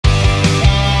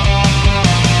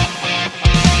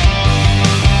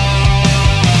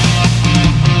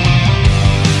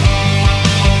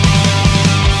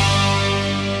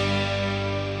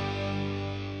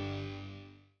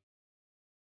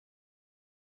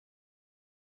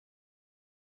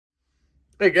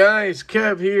Hey guys,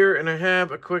 Kev here, and I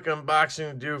have a quick unboxing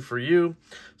to do for you.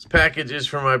 This package is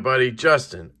from my buddy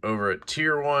Justin over at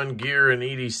Tier 1 Gear and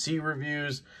EDC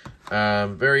Reviews.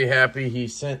 I'm very happy he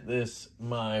sent this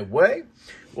my way.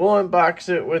 We'll unbox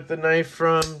it with the knife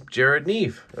from Jared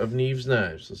Neve of Neve's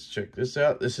Knives. Let's check this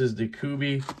out. This is the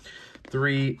Kubi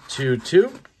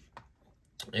 322.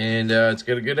 And it's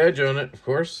got a good edge on it, of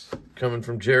course, coming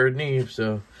from Jared Neve,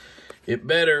 so it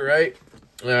better, right?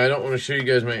 I don't want to show you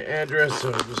guys my address,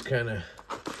 so I'm just kind of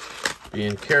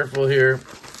being careful here.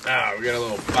 We got a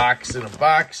little box in a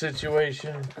box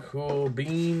situation. Cool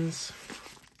beans.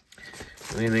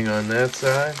 Anything on that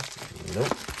side? Nope.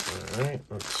 All right,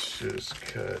 let's just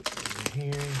cut in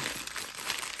here.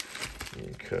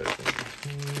 And cut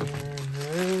in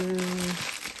here.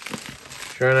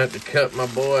 Try not to cut my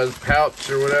boy's pouch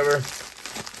or whatever.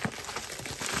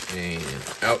 And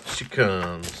out she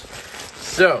comes.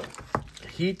 So,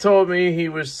 he told me he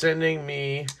was sending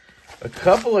me a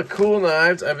couple of cool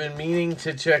knives I've been meaning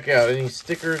to check out. Any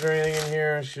stickers or anything in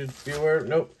here I should be aware of?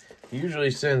 Nope. He usually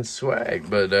sends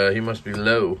swag, but he must be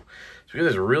low. So we got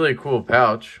this really cool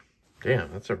pouch.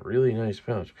 Damn, that's a really nice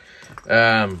pouch.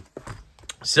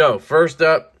 So, first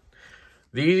up,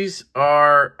 these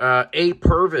are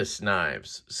APurvis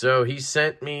knives. So he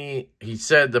sent me, he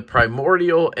said the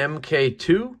Primordial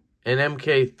MKII and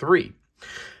MKIII.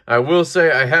 I will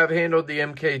say I have handled the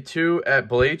MKII at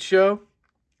Blade Show.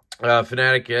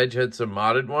 Fanatic Edge had some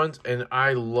modded ones, and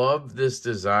I love this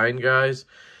design, guys.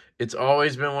 It's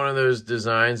always been one of those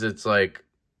designs that's like,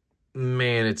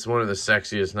 man, it's one of the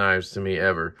sexiest knives to me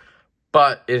ever.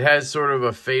 But it has sort of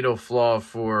a fatal flaw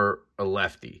for a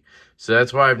lefty. So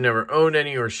that's why I've never owned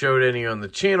any or showed any on the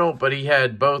channel, but he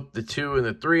had both the 2 and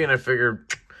the 3, and I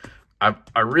figured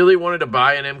I really wanted to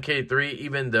buy an MKIII,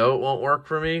 even though it won't work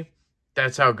for me.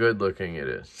 That's how good looking it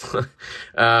is.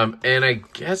 And I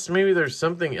guess maybe there's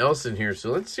something else in here.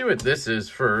 So let's see what this is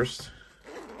first.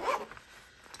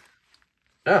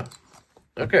 Oh,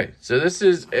 okay. So this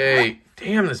is a,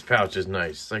 damn, this pouch is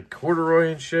nice. It's like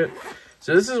corduroy and shit.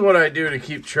 So this is what I do to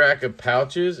keep track of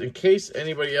pouches. In case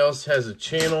anybody else has a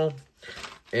channel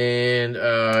and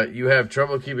you have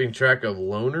trouble keeping track of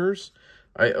loaners,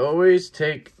 I always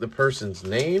take the person's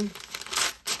name,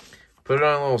 put it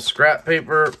on a little scrap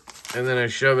paper, and then I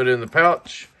shove it in the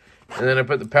pouch, and then I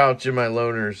put the pouch in my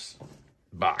loaner's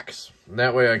box. And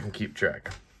that way I can keep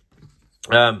track.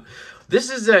 This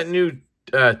is that new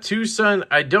TwoSun.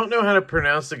 I don't know how to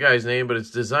pronounce the guy's name, but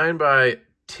it's designed by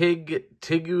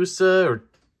Tigusa or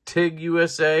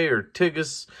Tigusa or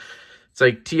Tigus. It's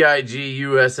like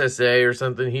Tigussa or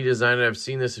something. He designed it. I've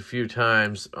seen this a few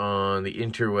times on the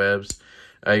interwebs.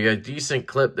 You got a decent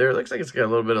clip there. It looks like it's got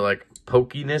a little bit of like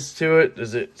pokiness to it.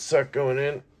 Does it suck going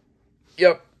in?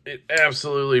 Yep, it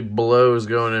absolutely blows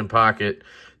going in pocket.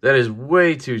 That is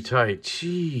way too tight.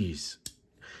 Jeez.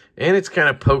 And it's kind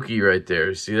of pokey right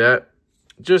there. See that?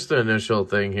 Just the initial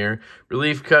thing here.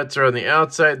 Relief cuts are on the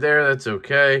outside there. That's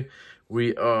okay.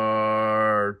 We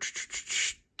are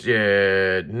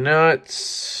dead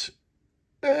nuts.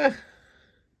 It's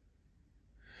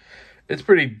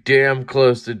pretty damn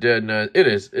close to dead nuts. It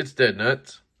is. It's dead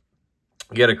nuts.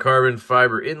 You got a carbon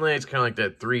fiber inlay. It's kind of like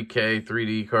that 3K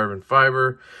 3D carbon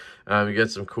fiber. You got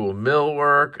some cool mill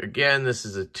work. Again, this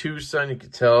is a TwoSun. You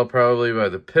can tell probably by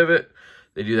the pivot.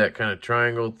 They do that kind of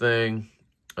triangle thing.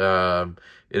 It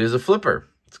is a flipper.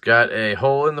 It's got a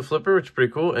hole in the flipper, which is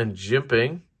pretty cool. And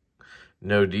jimping.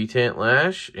 No detent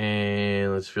lash.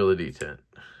 And let's feel the detent.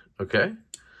 Okay.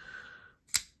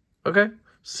 Okay.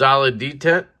 Solid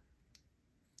detent.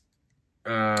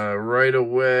 Right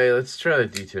away, let's try the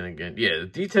detent again. Yeah, the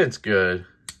detent's good.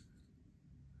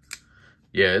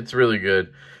 Yeah, it's really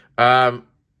good. Okay,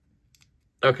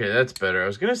 that's better. I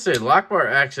was gonna say lock bar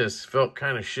access felt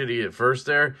kind of shitty at first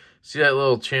there. See that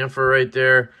little chamfer right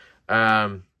there?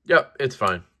 Yep, it's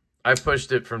fine. I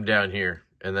pushed it from down here,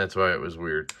 and that's why it was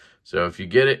weird. So if you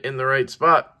get it in the right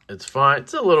spot, it's fine.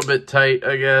 It's a little bit tight,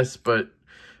 I guess, but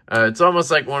it's almost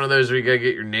like one of those where you gotta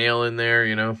get your nail in there,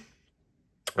 you know?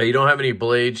 You don't have any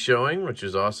blades showing, which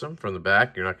is awesome. From the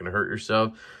back, you're not going to hurt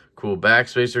yourself. Cool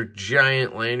backspacer,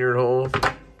 giant lanyard hole.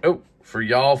 Oh, for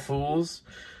y'all fools.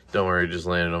 Don't worry, it just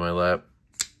landed on my lap.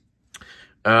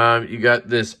 You got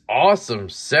this awesome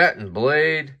satin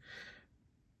blade.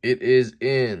 It is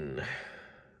in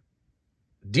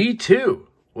D2.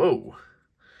 Whoa.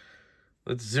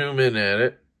 Let's zoom in at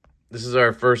it. This is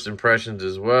our first impressions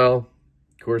as well.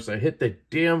 Of course, I hit the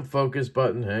damn focus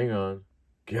button. Hang on.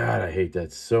 God, I hate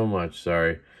that so much.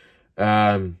 Sorry.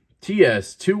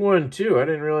 TS212. I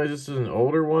didn't realize this was an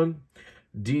older one.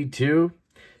 D2.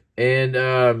 And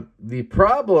the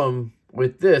problem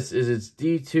with this is it's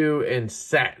D2 and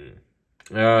satin.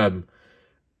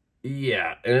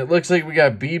 Yeah, and it looks like we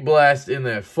got Bead Blast in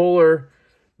that fuller.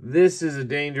 This is a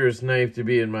dangerous knife to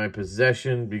be in my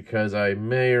possession because I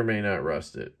may or may not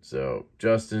rust it. So,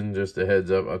 Justin, just a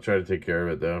heads up. I'll try to take care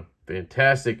of it, though.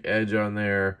 Fantastic edge on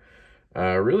there.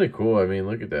 Really cool. I mean,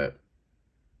 look at that.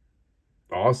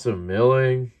 Awesome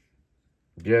milling.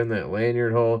 Getting that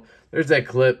lanyard hole. There's that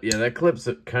clip. Yeah, that clip's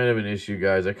kind of an issue,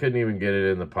 guys. I couldn't even get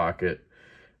it in the pocket.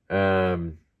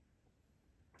 And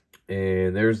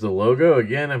there's the logo.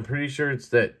 Again, I'm pretty sure it's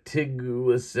that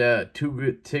Tigus.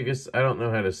 I don't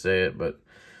know how to say it, but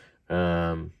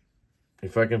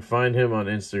if I can find him on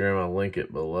Instagram, I'll link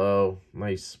it below.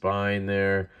 Nice spine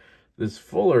there. This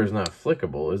fuller is not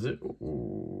flickable, is it?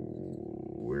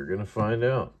 Ooh, we're going to find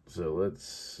out. So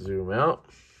let's zoom out.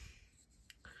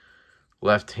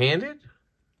 Left-handed?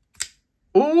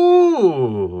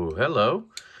 Ooh, hello.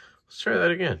 Let's try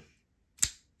that again.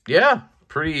 Yeah,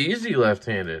 pretty easy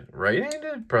left-handed.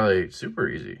 Right-handed? Probably super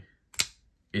easy.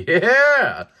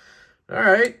 Yeah. All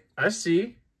right, I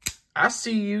see. I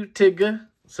see you, Tigga.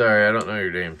 Sorry, I don't know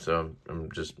your name, so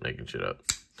I'm just making shit up.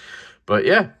 But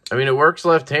yeah, I mean, it works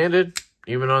left-handed,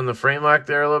 even on the frame lock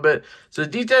there a little bit. So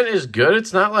the D10 is good.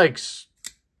 It's not like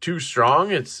too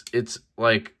strong. It's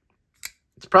like,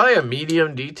 it's probably a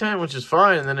medium D10, which is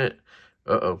fine. And then it,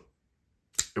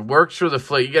 it works for the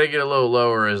flick. You got to get a little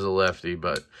lower as a lefty,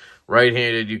 but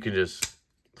right-handed, you can just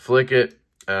flick it.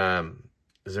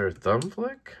 Is there a thumb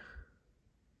flick?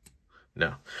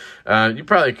 No. You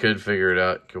probably could figure it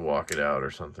out. Could walk it out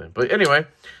or something. But anyway,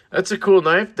 that's a cool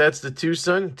knife. That's the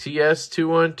TwoSun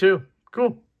TS212.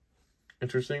 Cool.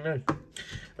 Interesting knife.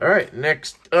 All right,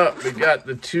 next up, we got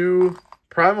the two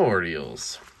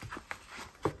Primordials.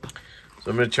 So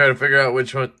I'm going to try to figure out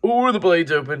which one. Ooh, the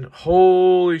blade's open.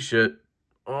 Holy shit.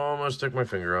 Almost took my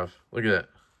finger off. Look at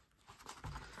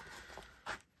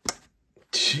that.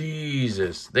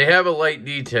 Jesus. They have a light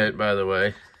detent, by the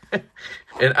way.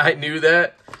 And I knew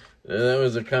that. And that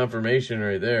was a confirmation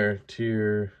right there.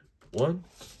 Tier 1.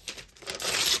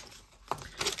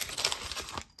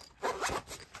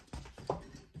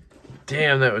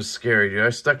 Damn, that was scary, dude. I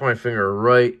stuck my finger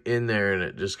right in there and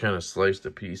it just kind of sliced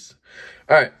a piece.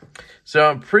 All right. So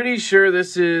I'm pretty sure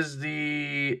this is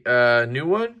the new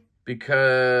one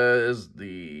because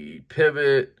the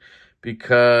pivot,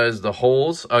 because the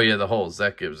holes. Oh, yeah, the holes.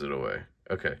 That gives it away.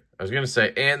 Okay. I was going to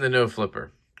say, and the no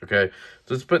flipper. Okay.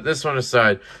 So let's put this one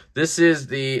aside. This is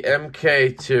the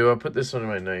MK2. I'll put this one in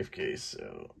my knife case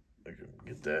so I can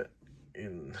get that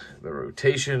in the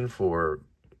rotation for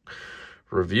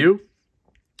review.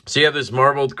 So you have this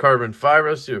marbled carbon fiber.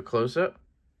 Let's do a close-up.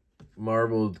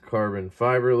 Marbled carbon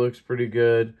fiber looks pretty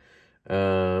good.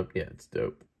 Yeah, it's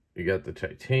dope. You got the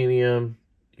titanium.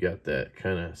 You got that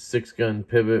kind of 6-gun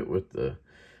pivot with the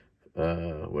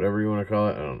whatever you want to call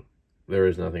it. There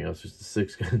is nothing else, just a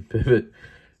 6-gun pivot.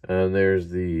 There's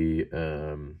the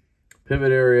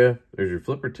pivot area. There's your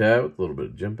flipper tab with a little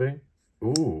bit of jimping.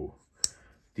 Ooh,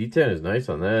 D10 is nice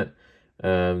on that.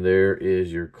 There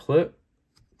is your clip.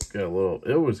 Got a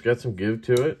little, it's got some give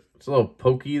to it. It's a little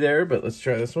pokey there, but let's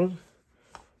try this one.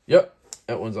 Yep,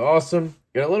 that one's awesome.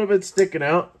 Got a little bit sticking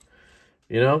out,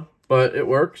 you know, but it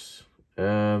works.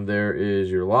 There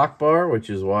is your lock bar, which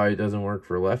is why it doesn't work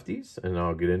for lefties, and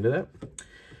I'll get into that.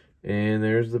 And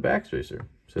there's the backspacer.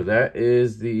 So that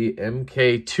is the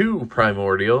MK2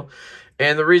 Primordial.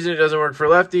 And the reason it doesn't work for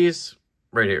lefties,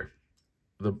 right here.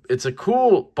 It's a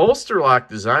cool bolster lock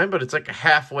design, but it's like a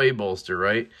halfway bolster,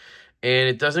 right? And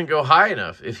it doesn't go high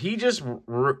enough. If he just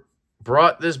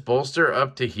brought this bolster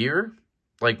up to here,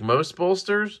 like most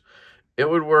bolsters, it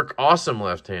would work awesome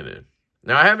left-handed.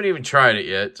 Now, I haven't even tried it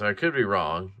yet, so I could be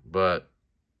wrong, but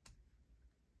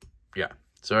yeah.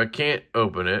 So I can't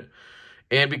open it.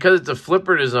 And because it's a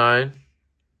flipper design,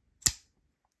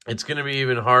 it's going to be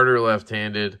even harder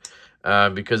left-handed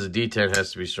because the D10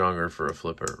 has to be stronger for a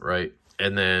flipper, right?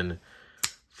 And then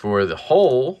for the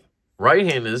hole,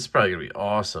 right-handed, this is probably going to be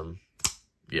awesome.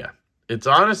 Yeah, it's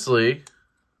honestly,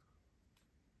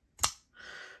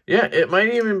 yeah, it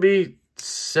might even be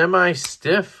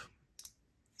semi-stiff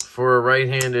for a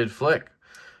right-handed flick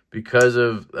because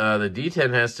of the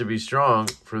D10 has to be strong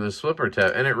for the flipper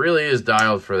tab, and it really is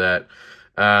dialed for that.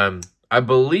 I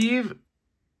believe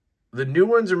the new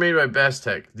ones are made by Best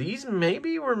Tech. These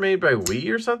maybe were made by Wii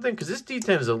or something because this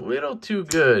D10 is a little too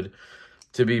good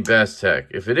to be Best Tech.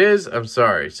 If it is, I'm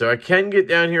sorry. So I can get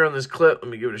down here on this clip.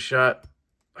 Let me give it a shot.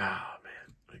 Oh,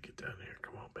 man. Let me get down here.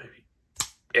 Come on, baby.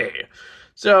 Yeah.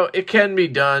 So it can be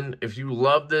done. If you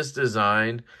love this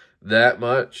design that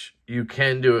much, you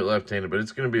can do it left-handed, but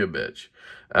it's going to be a bitch.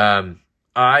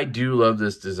 I do love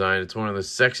this design. It's one of the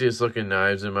sexiest looking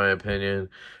knives in my opinion.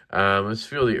 Let's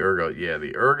feel the ergo. Yeah,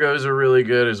 the ergos are really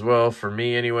good as well. For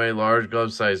me anyway, large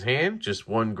glove size hand, just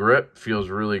one grip, feels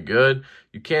really good.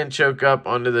 You can choke up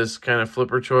onto this kind of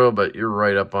flipper choil, but you're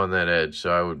right up on that edge,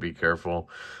 so I would be careful.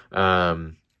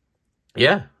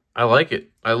 Yeah, I like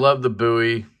it. I love the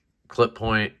buoy, clip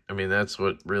point. I mean, that's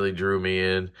what really drew me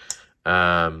in.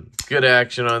 Good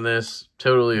action on this.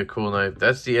 Totally a cool knife.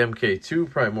 That's the MK2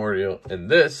 Primordial, and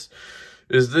this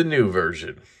is the new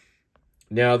version.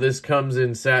 Now, this comes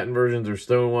in satin versions or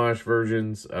stonewash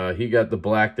versions. He got the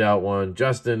blacked out one.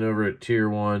 Justin over at Tier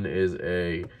 1 is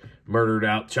a murdered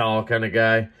out chaw kind of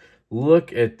guy.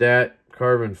 Look at that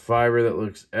carbon fiber. That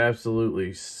looks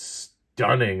absolutely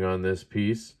stunning on this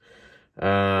piece.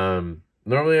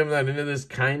 Normally I'm not into this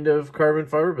kind of carbon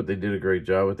fiber, but they did a great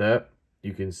job with that.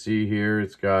 You can see here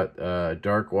it's got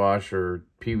dark wash or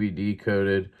PVD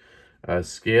coated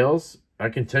scales. I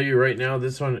can tell you right now,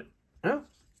 this one, well,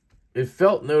 it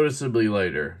felt noticeably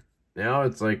lighter. Now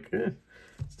it's like,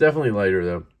 it's definitely lighter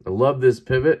though. I love this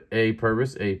pivot,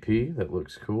 APurvis AP. That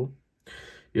looks cool.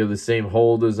 You have the same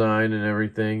hole design and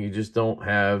everything. You just don't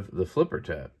have the flipper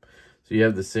tab. So you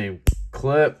have the same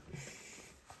clip.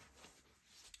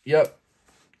 Yep.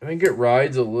 I think it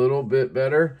rides a little bit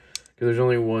better because there's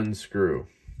only one screw.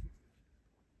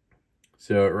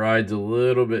 So it rides a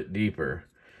little bit deeper.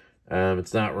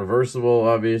 It's not reversible,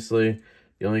 obviously.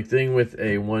 The only thing with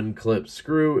a one-clip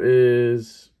screw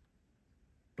is,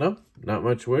 no, not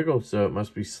much wiggle, so it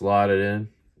must be slotted in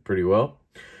pretty well.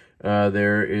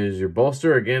 There is your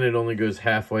bolster. Again, it only goes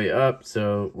halfway up,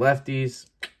 so lefties,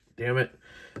 damn it.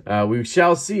 We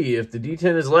shall see. If the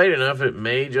D10 is light enough, it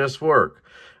may just work.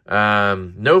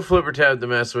 No flipper tab to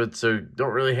mess with, so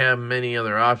don't really have many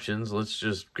other options. Let's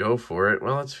just go for it.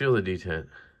 Well, let's feel the D10.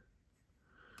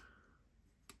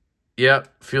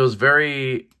 Yep, feels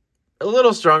very, a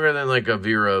little stronger than like a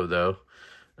Vero though.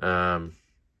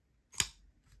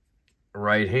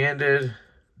 Right-handed.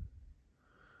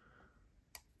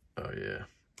 Oh yeah.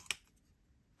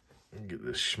 Get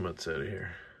this schmutz out of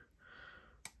here.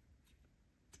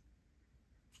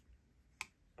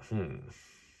 Trying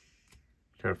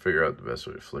to figure out the best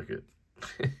way to flick it.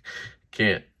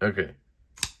 Can't. Okay.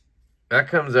 That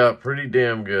comes out pretty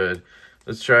damn good.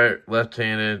 Let's try it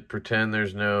left-handed. Pretend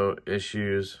there's no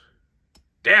issues.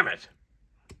 Damn it.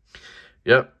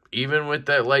 Yep. Even with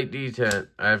that light detent,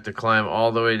 I have to climb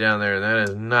all the way down there, and that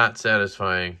is not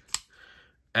satisfying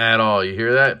at all. You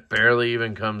hear that? Barely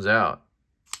even comes out.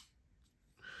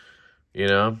 You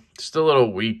know? Just a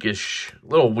little weakish.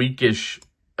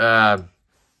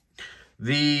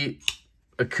 The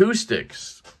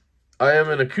acoustics. I am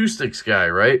an acoustics guy,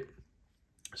 right?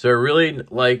 So I really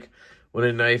like when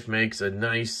a knife makes a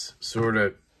nice sort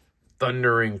of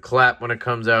thundering clap when it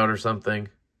comes out or something.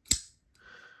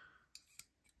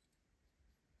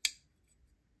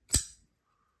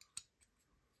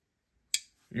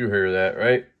 You hear that,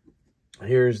 right?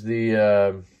 Here's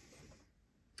the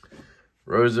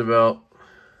Roosevelt.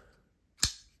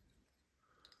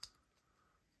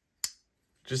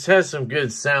 Just has some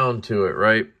good sound to it,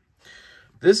 right?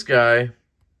 This guy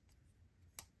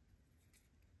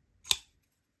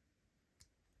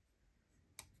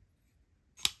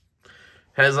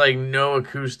has like no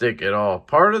acoustic at all.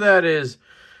 Part of that is,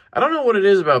 I don't know what it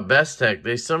is about Bestech.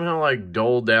 They somehow like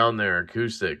dole down their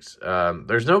acoustics.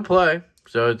 There's no play,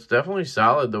 so it's definitely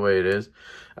solid the way it is.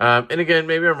 And again,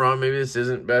 maybe I'm wrong. Maybe this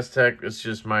isn't Bestech. It's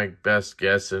just my best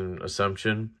guess and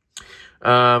assumption.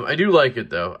 I do like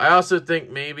it though. I also think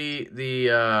maybe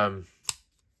the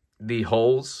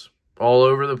holes all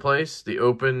over the place, the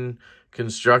open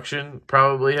construction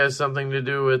probably has something to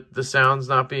do with the sounds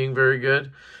not being very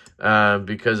good,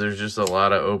 because there's just a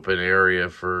lot of open area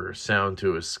for sound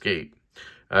to escape.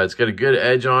 It's got a good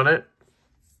edge on it.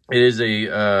 It is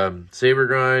a saber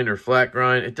grind or flat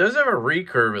grind. It does have a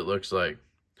recurve, it looks like,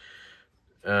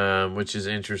 which is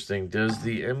interesting. Does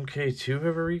the MK2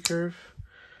 have a recurve?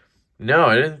 No,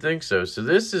 I didn't think so. So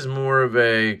this is more of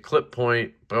a clip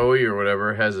point, Bowie or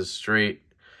whatever, has a straight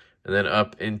and then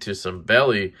up into some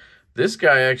belly. This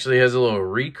guy actually has a little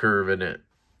recurve in it.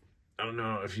 I don't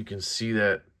know if you can see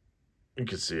that. You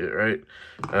can see it, right?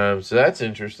 So that's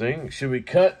interesting. Should we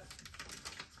cut?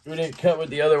 We didn't cut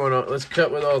with the other one. Let's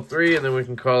cut with all three and then we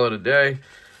can call it a day.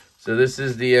 So this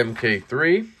is the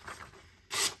MK3.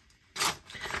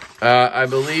 I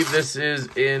believe this is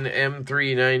in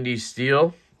M390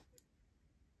 steel.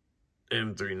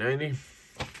 M390.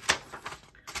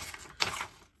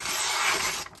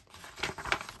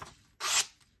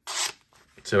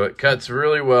 So it cuts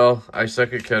really well. I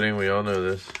suck at cutting. We all know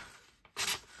this.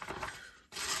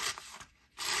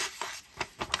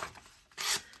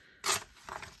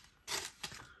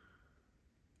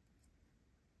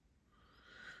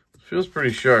 Feels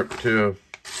pretty sharp too.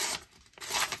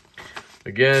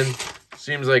 Again,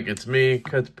 seems like it's me.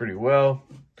 Cuts pretty well.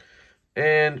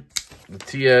 And the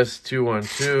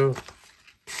TS212.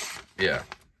 Yeah.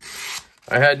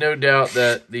 I had no doubt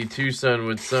that the TwoSun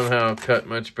would somehow cut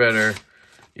much better,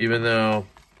 even though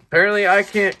apparently I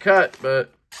can't cut,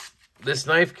 but this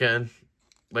knife can,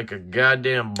 like a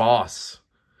goddamn boss.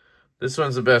 This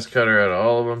one's the best cutter out of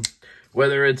all of them.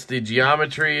 Whether it's the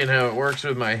geometry and how it works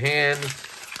with my hand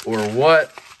or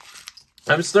what,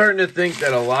 I'm starting to think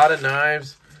that a lot of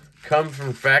knives come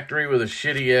from factory with a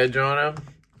shitty edge on them,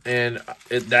 and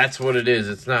that's what it is.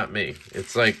 It's not me.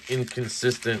 It's like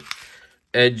inconsistent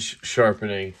edge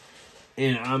sharpening,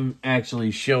 and I'm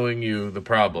actually showing you the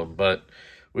problem, but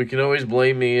we can always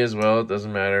blame me as well. It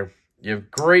doesn't matter. You have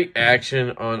great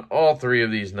action on all three of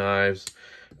these knives.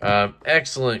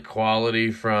 Excellent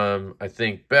quality from, I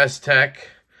think, Best Tech,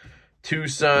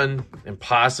 TwoSun, and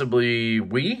possibly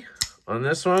We on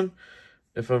this one.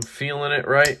 If I'm feeling it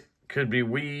right, could be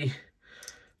We.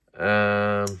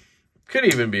 Could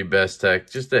even be Best Tech.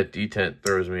 Just that detent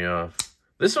throws me off.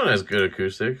 This one has good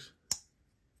acoustics.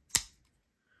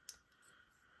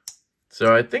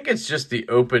 So I think it's just the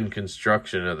open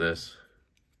construction of this.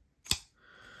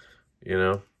 You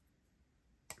know?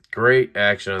 Great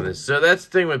action on this. So that's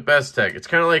the thing with Best Tech. It's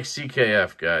kind of like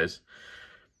CKF, guys.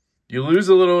 You lose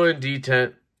a little in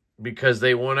detent because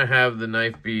they want to have the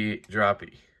knife be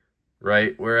droppy,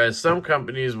 right? Whereas some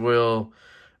companies will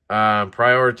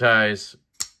prioritize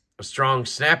a strong,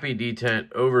 snappy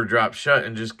detent over drop shut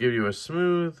and just give you a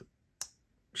smooth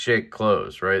shake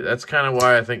close, right? That's kind of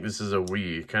why I think this is a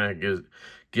We. It kind of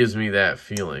gives me that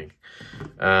feeling.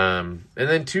 And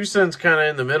then TwoSun's kind of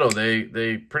in the middle.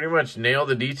 They pretty much nail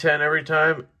the detent every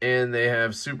time, and they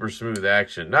have super smooth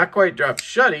action. Not quite drop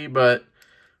shutty, but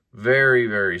very,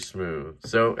 very smooth.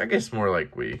 So I guess more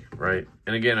like We, right?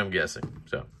 And again, I'm guessing.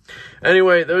 So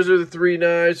anyway, those are the three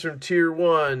knives from Tier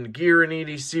 1 Gear and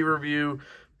EDC review.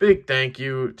 Big thank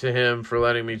you to him for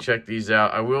letting me check these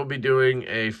out. I will be doing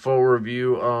a full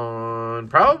review on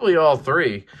probably all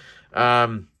three.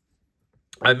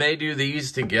 I may do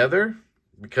these together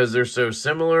because they're so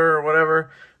similar or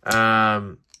whatever.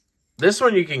 This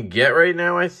one you can get right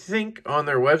now, I think, on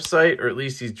their website, or at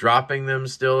least he's dropping them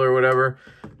still or whatever.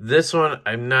 This one,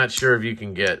 I'm not sure if you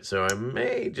can get, so I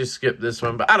may just skip this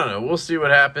one, but I don't know. We'll see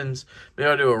what happens. Maybe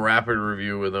I'll do a rapid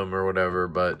review with them or whatever,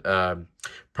 but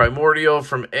Primordial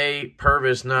from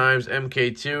APurvis Knives,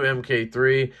 MK2,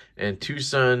 MK3, and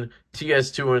TwoSun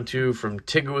TS212 from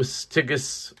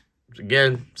Tigus.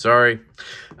 Again, sorry.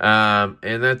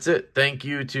 And that's it. Thank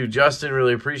you to Justin.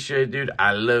 Really appreciate it, dude.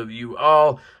 I love you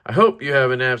all. I hope you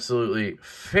have an absolutely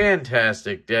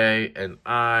fantastic day, and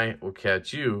I will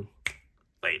catch you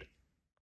later.